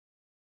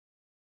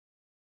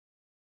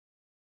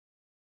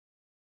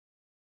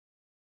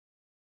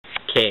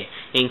Okay,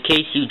 in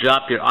case you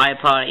drop your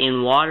iPod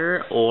in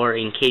water, or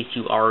in case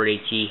you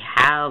already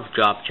have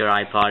dropped your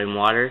iPod in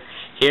water,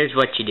 here's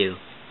what you do.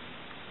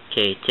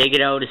 Okay, take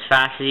it out as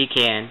fast as you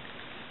can.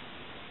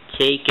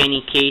 Take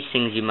any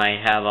casings you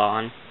might have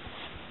on.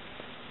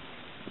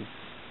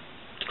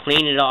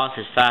 Clean it off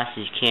as fast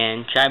as you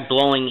can. Try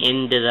blowing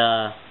into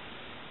the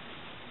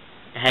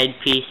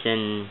headpiece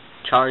and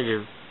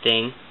charger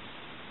thing.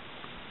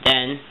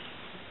 Then,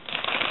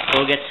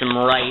 go get some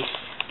rice.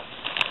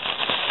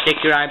 Stick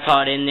your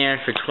iPod in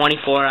there for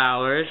 24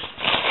 hours.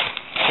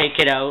 Take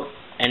it out,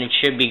 and it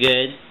should be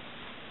good.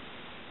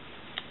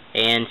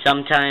 And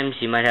sometimes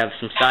you might have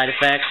some side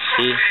effects.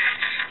 See,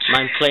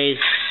 mine plays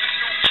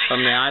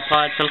from the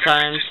iPod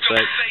sometimes,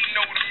 but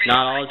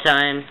not all the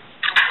time.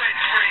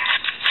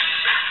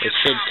 It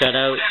should cut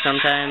out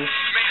sometimes.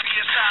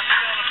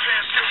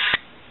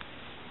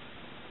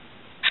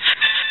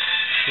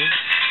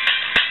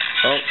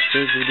 Oh,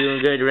 seems to be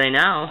doing good right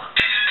now.